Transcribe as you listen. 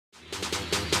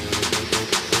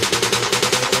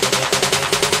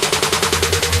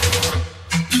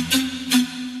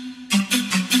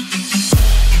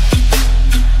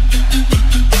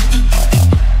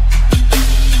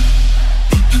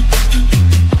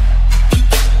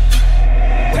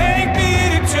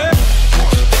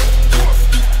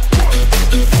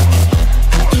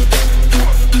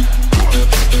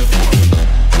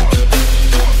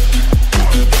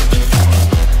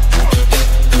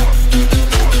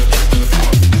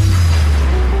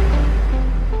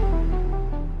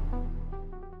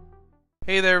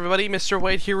Hey there everybody, Mr.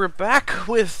 White here. We're back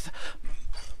with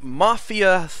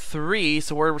Mafia 3,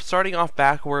 so we're starting off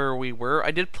back where we were.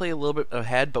 I did play a little bit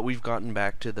ahead, but we've gotten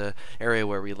back to the area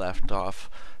where we left off.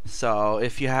 So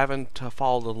if you haven't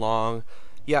followed along,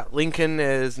 yeah, Lincoln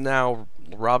is now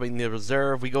robbing the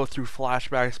reserve. We go through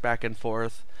flashbacks back and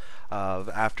forth of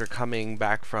after coming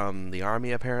back from the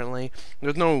army, apparently.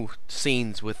 There's no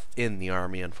scenes within the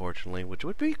army, unfortunately, which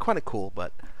would be kind of cool,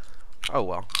 but oh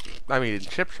well. I mean,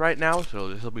 ships right now, so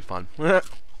this will be fun. Let's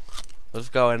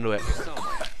go into it.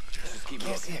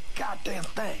 Can't see a goddamn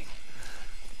thing.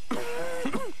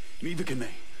 Neither can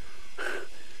they.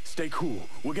 Stay cool.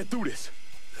 We'll get through this.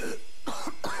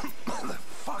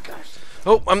 Motherfuckers.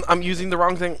 Oh, I'm using the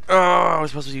wrong thing. Oh, I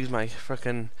was supposed to use my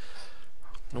frickin'.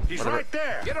 No, He's whatever. right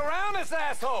there. Get around this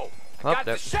asshole. Oh, Got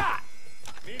the shot.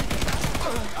 Down.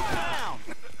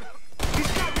 He's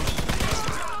got the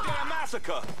goddamn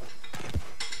massacre.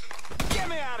 Get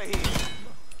me out of here.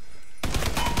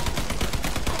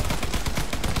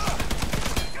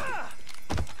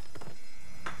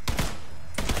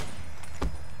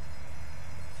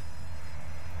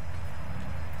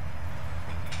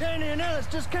 Danny and Ellis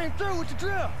just came through with the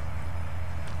drill.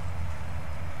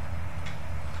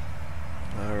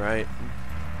 Alright.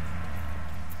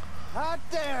 Hot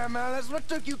damn, Ellis. What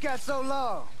took you got so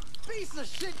long? Piece of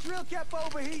shit drill kept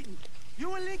overheating.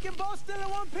 You and Lincoln both still in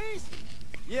one piece?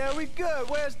 Yeah, we good.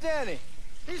 Where's Danny?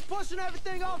 He's pushing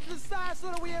everything off to the side so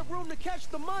that we have room to catch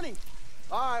the money.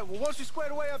 All right, well, once you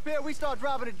square away up here, we start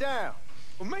dropping it down.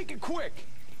 Well, make it quick.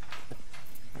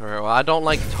 Alright, well, I don't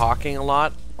like talking a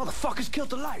lot. Motherfuckers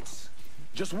killed the lights.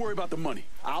 Just worry about the money.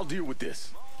 I'll deal with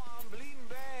this. Oh, I'm bleeding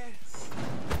bad.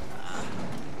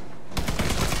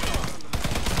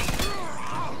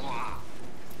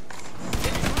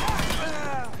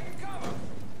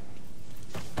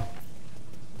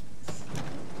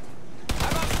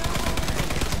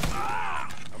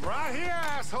 I'm right here,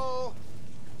 asshole.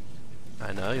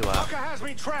 I know you are. Fucker has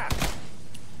me trapped.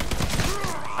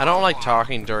 I don't like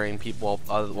talking during people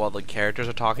while the characters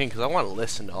are talking because I want to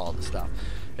listen to all the stuff.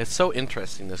 It's so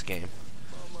interesting, this game.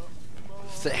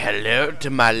 Say hello to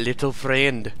my little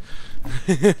friend.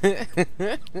 They're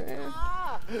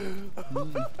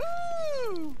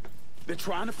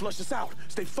trying to flush us out.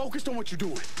 Stay focused on what you're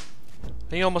doing.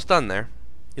 You almost done there.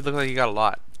 You look like you got a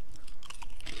lot.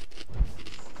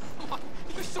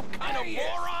 You some kind of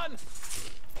moron?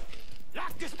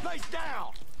 Lock this place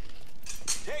down.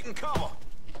 Taking cover.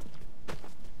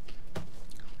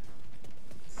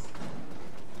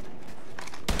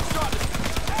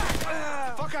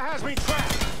 Fucker has me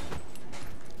trapped.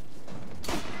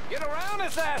 Get around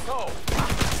this asshole.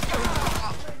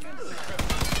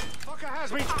 Fucker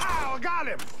has me. Ow, I got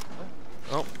him.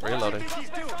 Oh, reloading. He's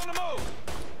on the move.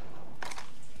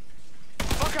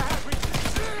 Fucker has me.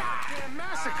 Damn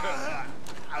massacre.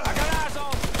 I got eyes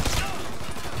on.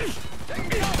 Taking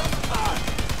cover.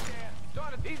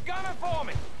 He's gunning for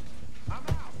me. I'm out.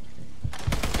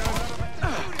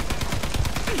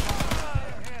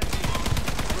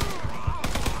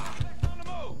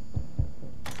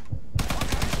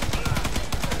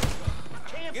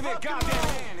 Give me a goddamn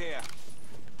hand here.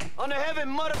 On the heavy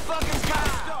motherfucking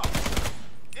car.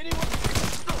 Anyone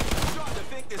starting to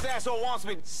think this asshole wants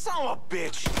me? Son of a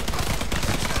bitch.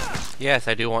 Yes,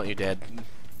 I do want you dead.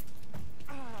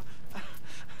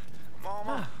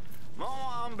 Mama,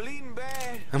 I'm bleeding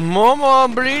bad. Mama,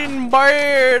 I'm bleeding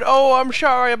bad. Oh, I'm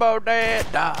sorry about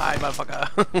that. Die,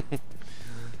 motherfucker.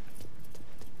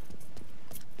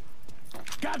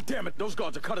 God damn it, those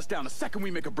guards will cut us down the second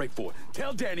we make a break for it.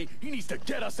 Tell Danny he needs to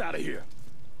get us out of here.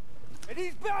 Hey,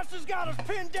 these bastards got us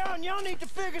pinned down. Y'all need to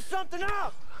figure something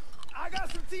out. I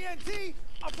got some TNT.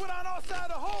 I'll put on our side of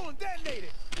the hole and detonate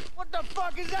it. What the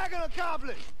fuck is that gonna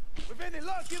accomplish? With any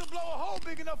luck, it'll blow a hole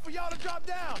big enough for y'all to drop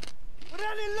down. With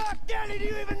any luck, Danny, do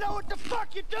you even know what the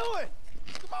fuck you're doing?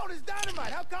 Come on, it's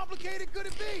dynamite. How complicated could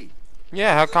it be?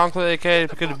 Yeah, how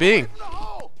complicated could it be?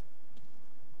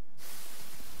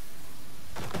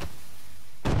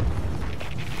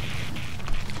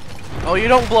 Oh, you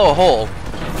don't blow a hole.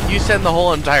 You send the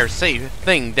whole entire safe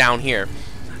thing down here.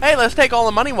 Hey, let's take all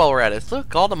the money while we're at it.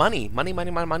 Look, all the money. Money, money,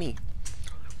 money, money.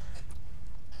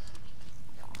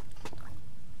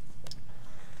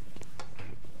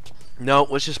 No,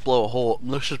 let's just blow a hole.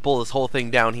 Let's just blow this whole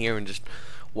thing down here and just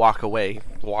walk away.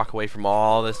 Walk away from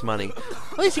all this money.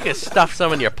 At least you can stuff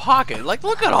some in your pocket. Like,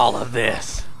 look at all of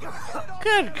this.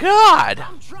 Good God.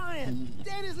 I'm trying.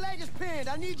 Danny's leg is pinned.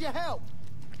 I need your help.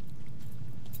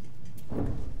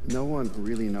 No one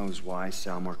really knows why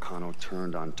Sal Marcano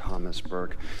turned on Thomas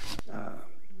Burke,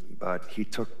 but he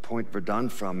took Point Verdun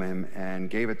from him and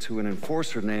gave it to an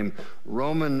enforcer named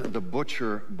Roman the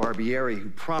Butcher Barbieri, who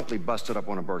promptly busted up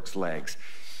one of Burke's legs.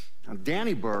 Now,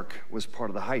 Danny Burke was part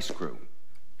of the heist crew.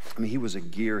 I mean, he was a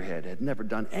gearhead, had never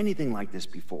done anything like this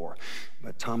before,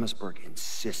 but Thomas Burke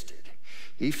insisted.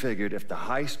 He figured if the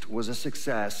heist was a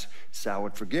success, Sal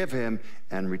would forgive him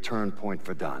and return Point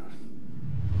Verdun.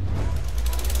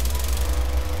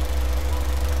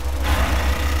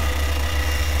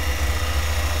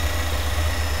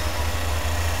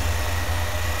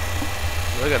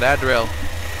 Look at that drill.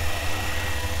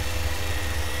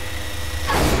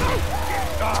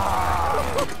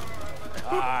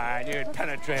 I knew it'd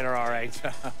penetrate her all right.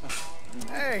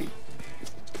 Hey,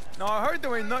 no, I heard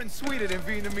there ain't nothing sweeter than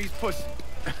Vietnamese pussy.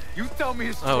 You tell me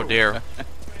it's true. Oh dear.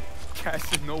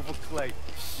 Casanova Clay.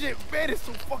 Shit, man, it's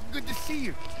so fucking good to see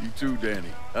you. You too, Danny.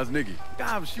 How's Nikki?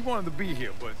 God, she wanted to be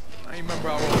here, but I ain't remember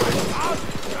how old it is.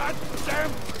 Oh, God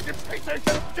damn, you piece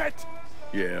of shit.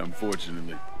 Yeah,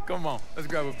 unfortunately. Come on, let's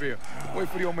grab a beer. Wait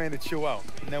for the old man to chill out,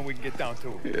 and then we can get down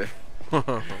to it. Yeah.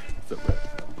 What's up, man?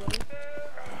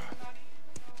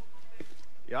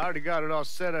 You already got it all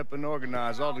set up and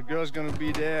organized. All the girls gonna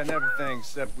be there and everything,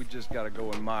 except we just gotta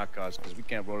go in my cars, because we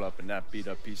can't roll up in that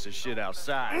beat-up piece of shit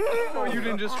outside. Oh, you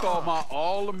didn't just call my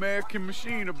all-American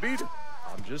machine a beater.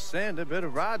 I'm just saying, there are better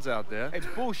rides out there. It's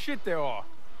bullshit there are.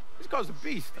 This car's a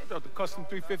beast. I thought the custom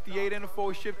 358 and the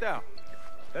 4 shipped out.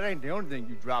 That ain't the only thing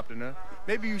you dropped in her.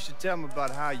 Maybe you should tell them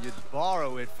about how you'd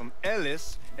borrow it from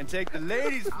Ellis and take the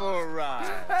ladies for a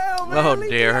ride. Hell, man, Oh leave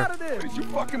dear. me out of this. Did you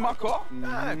fuck in my car?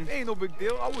 Nah, it ain't no big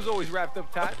deal. I was always wrapped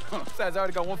up tight. Besides, I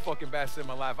already got one fucking bastard in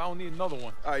my life. I don't need another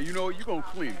one. All right, you know what? You gonna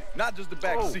clean it. Not just the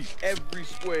back Oh. seat, every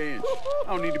square inch. I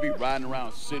don't need to be riding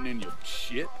around sitting in your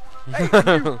shit. Hey,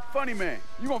 you, funny man,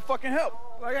 you gonna fucking help.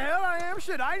 Like hell I am.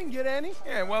 Shit, I didn't get any.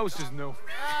 Yeah, well, it's just new.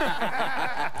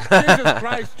 Jesus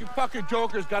Christ, you fucking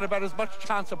jokers got about as much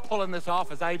chance of pulling this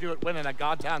off as I do at winning a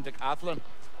goddamn decathlon.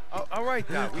 All right,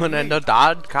 now. When I know the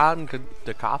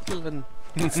Coughlin.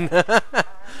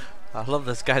 I love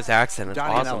this guy's accent. It's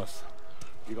Johnny and awesome. Ellis,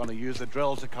 you're gonna use the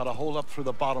drills to cut a hole up through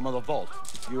the bottom of the vault.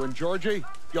 You and Georgie,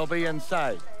 you'll be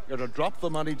inside. You're to drop the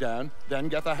money down, then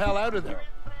get the hell out of there.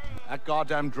 That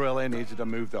goddamn drill ain't easy to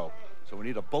move though, so we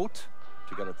need a boat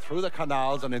to get it through the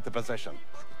canals and into position.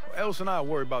 Ellis and I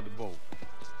worry about the boat.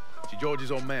 See,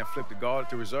 George's old man flipped the guard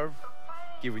to reserve,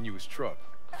 giving you his truck.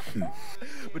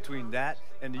 Between that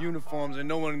and the uniforms, and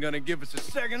no one gonna give us a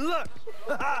second look.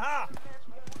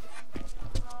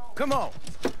 Come on,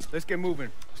 let's get moving.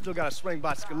 Still gotta swing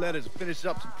by Scoletta's and finish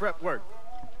up some prep work.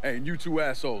 Hey, and you two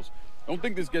assholes, don't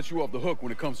think this gets you off the hook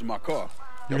when it comes to my car.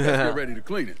 Y'all best get ready to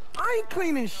clean it. I ain't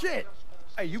cleaning shit.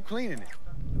 Hey, you cleaning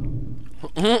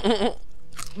it.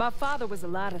 My father was a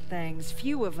lot of things,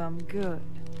 few of them good.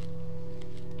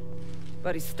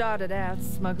 But he started out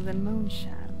smuggling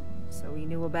moonshine, so he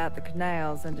knew about the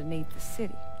canals underneath the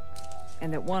city,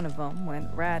 and that one of them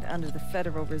went right under the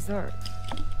Federal Reserve.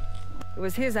 It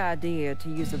was his idea to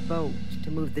use a boat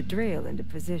to move the drill into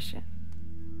position.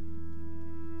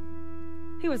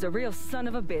 He was a real son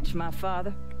of a bitch, my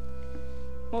father.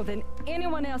 More than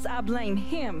anyone else, I blame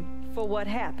him for what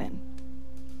happened.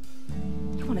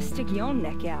 You want to stick your own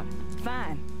neck out,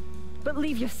 fine. But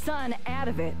leave your son out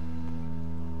of it.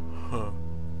 Huh.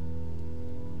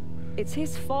 It's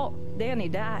his fault Danny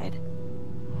died.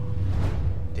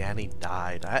 Danny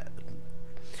died.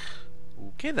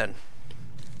 Okay then.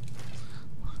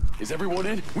 Is everyone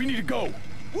in? We need to go.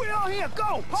 We all here,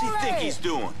 go! What's he think he's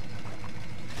doing?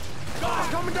 Guards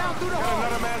coming down through the hall!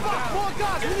 Fuck, more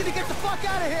guards! We need to get the fuck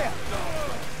out of here!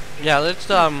 Yeah, let's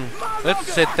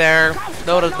sit there.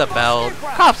 Notice the bell.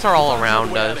 Cops are all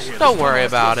around us. Don't worry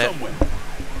about it.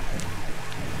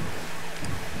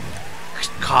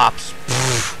 Cops.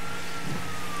 Pfft.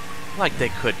 Like they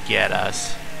could get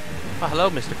us. Oh, hello,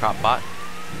 Mr. Cop Bot.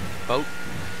 Boat.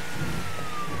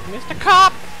 Mr.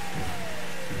 Cop!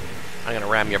 I'm gonna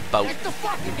ram your boat.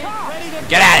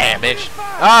 Get out of here, bitch!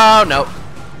 Oh, no.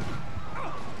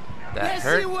 That Let's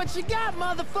hurt. see what you got,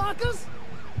 motherfuckers!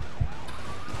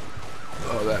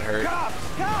 Oh, that hurt. Cops!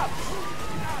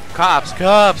 Cops! Cops,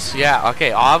 cops! Yeah,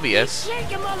 okay, obvious.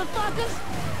 Shake it, motherfuckers!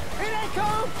 Here they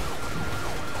come!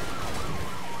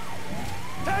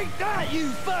 Take that, you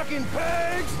fucking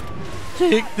pigs!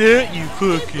 Take that, you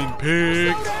fucking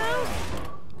pig! Slow down!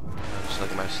 Just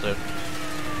like my slip.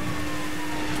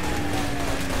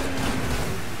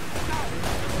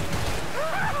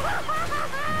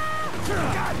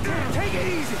 Goddamn, take it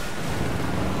easy!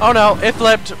 Oh no, it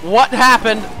flipped. What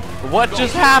happened? What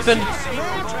just happened?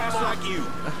 Like you.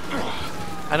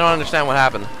 I don't understand what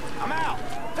happened. I'm out!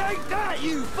 Take that,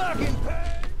 you fucking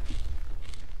pig!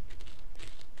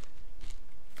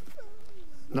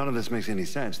 None of this makes any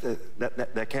sense.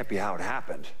 That can't be how it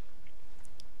happened.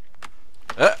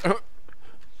 It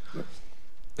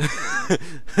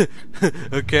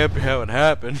can't be how it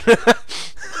happened.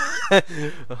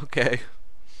 Okay.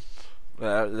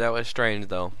 That was strange,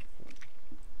 though.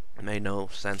 It made no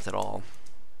sense at all.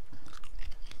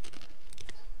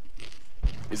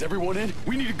 Is everyone in?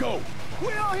 We need to go.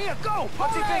 We all here, go!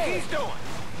 What's he think he's doing?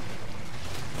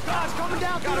 Guys coming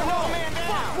down through the hole!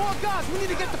 Fuck, more guys, we need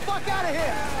to get the fuck out of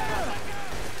here!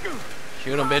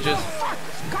 Shoot them, bitches. Fuck,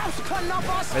 cops are cutting off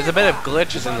our There's a bit of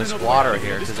glitches in this water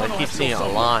here, because I keep seeing a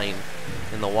line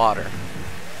in the water.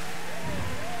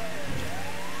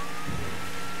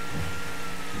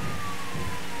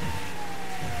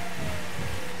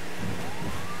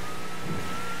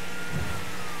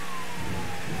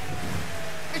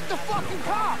 It's the fucking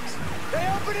cops! They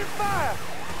opening fire!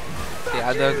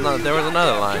 Yeah, there was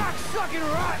another line.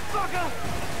 Cocksucking right, fucker!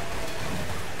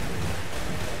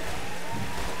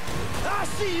 I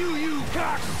see you, you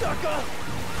cocksucker!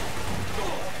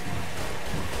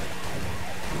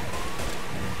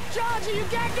 Georgie, you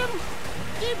got them?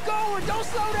 Keep going, don't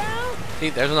slow down! See,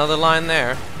 there's another line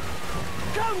there.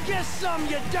 Come get some,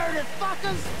 you dirty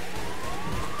fuckers!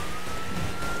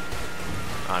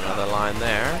 Another line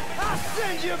there. I'll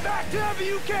send you back to wherever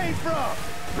you came from!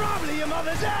 Probably your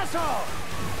mother's asshole!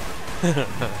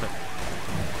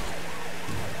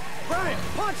 Right,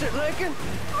 punch it, Lincoln!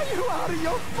 Are you out of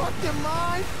your fucking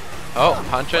mind? Oh,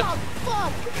 punch it.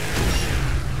 Fuck!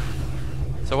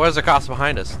 So where's the cops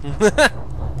behind us?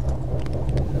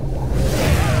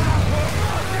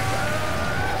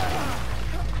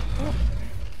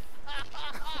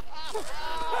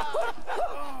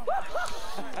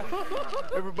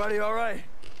 Everybody all right?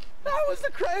 That was the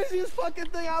craziest fucking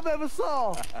thing I've ever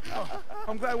saw!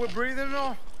 I'm glad we're breathing and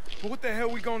all, but what the hell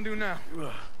we gonna do now?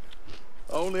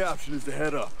 Only option is to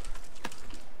head up.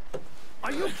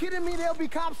 Are you kidding me? There'll be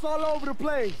cops all over the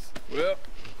place! Well,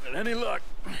 with any luck,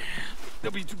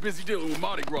 they'll be too busy dealing with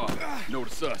Mardi Gras.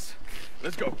 Notice us.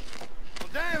 Let's go. Well,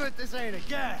 damn it, this ain't a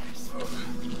gas!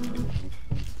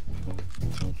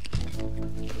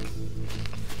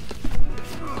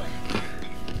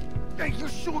 Hey, you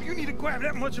sure you need to grab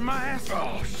that much of my ass?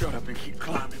 Oh, shut up and keep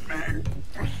climbing, man.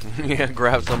 Yeah,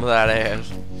 grab some of that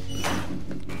ass.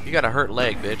 You got a hurt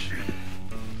leg, bitch.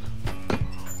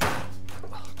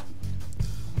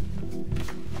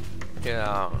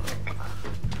 Yeah,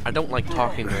 I don't like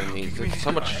talking during these. It's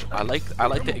so much. I like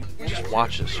to just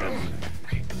watch this shit.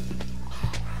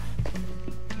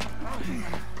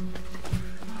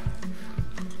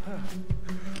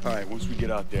 All right, once we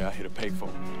get out there, I hit a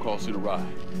payphone. Cost it a ride.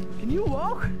 Can you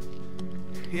walk?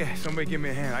 Yeah, somebody give me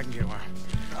a hand. I can get one.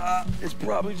 It's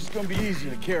probably just gonna be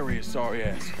easier to carry his sorry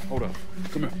ass. Hold up.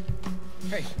 Come here.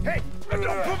 Hey,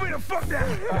 don't put me the fuck down!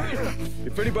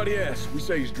 If anybody asks, we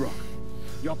say he's drunk.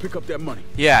 Y'all pick up that money.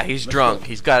 Yeah, he's drunk.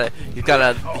 He's got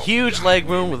a huge leg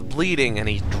wound with bleeding, and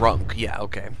he's drunk. Yeah,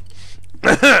 okay.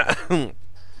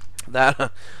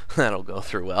 That'll go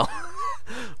through well.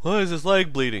 Why is his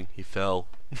leg bleeding? He fell.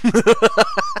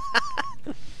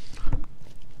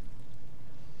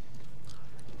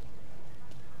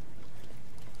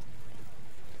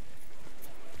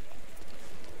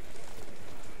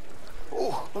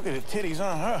 Oh, look at the titties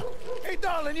on her. Hey,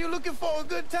 darling, you looking for a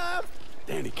good time?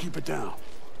 Danny, keep it down.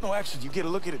 No, actually, you get a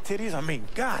look at the titties? I mean,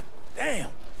 god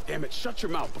damn. Damn it, shut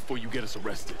your mouth before you get us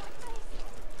arrested.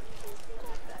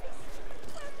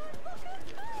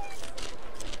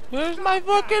 Where's my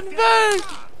fucking face?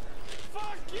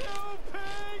 Fuck you,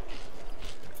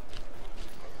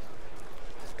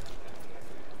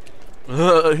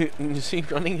 pig! You see him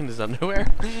running in his underwear?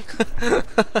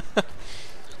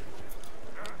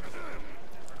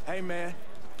 Hey, man,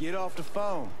 get off the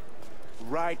phone.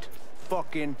 Right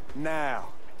fucking now.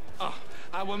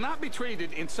 I will not be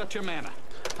treated in such a manner.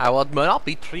 I will not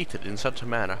be treated in such a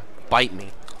manner. Bite me.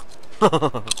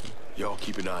 Y'all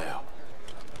keep an eye out.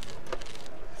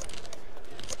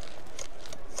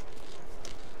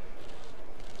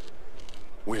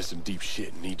 We're in some deep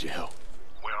shit and need your help.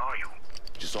 Where are you?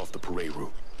 Just off the parade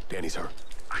route. Danny's hurt.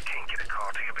 I can't get a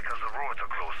car to you because the roads are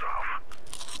closed off.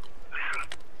 Listen,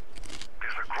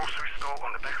 there's a grocery store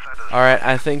on the backside of the... Alright,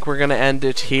 I think we're gonna end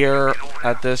it here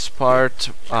at this part.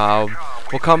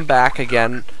 We'll come back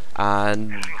again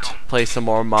and play some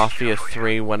more Mafia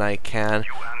 3 when I can.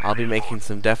 I'll be making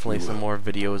definitely some more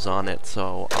videos on it,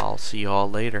 so I'll see you all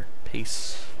later.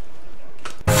 Peace.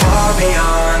 Far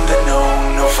beyond the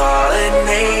known, no fallen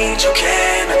angel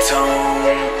can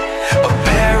atone. A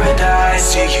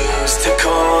paradise you used to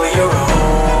call your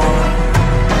own.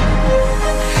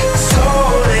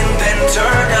 Stolen, then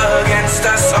turned against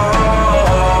us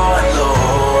all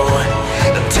alone.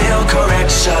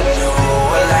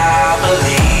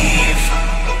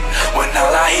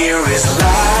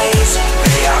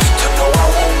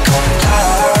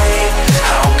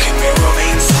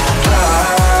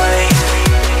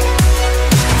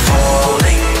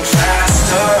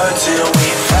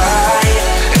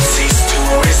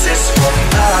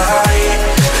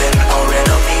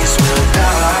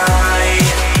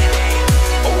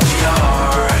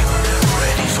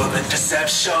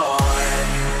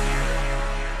 deception.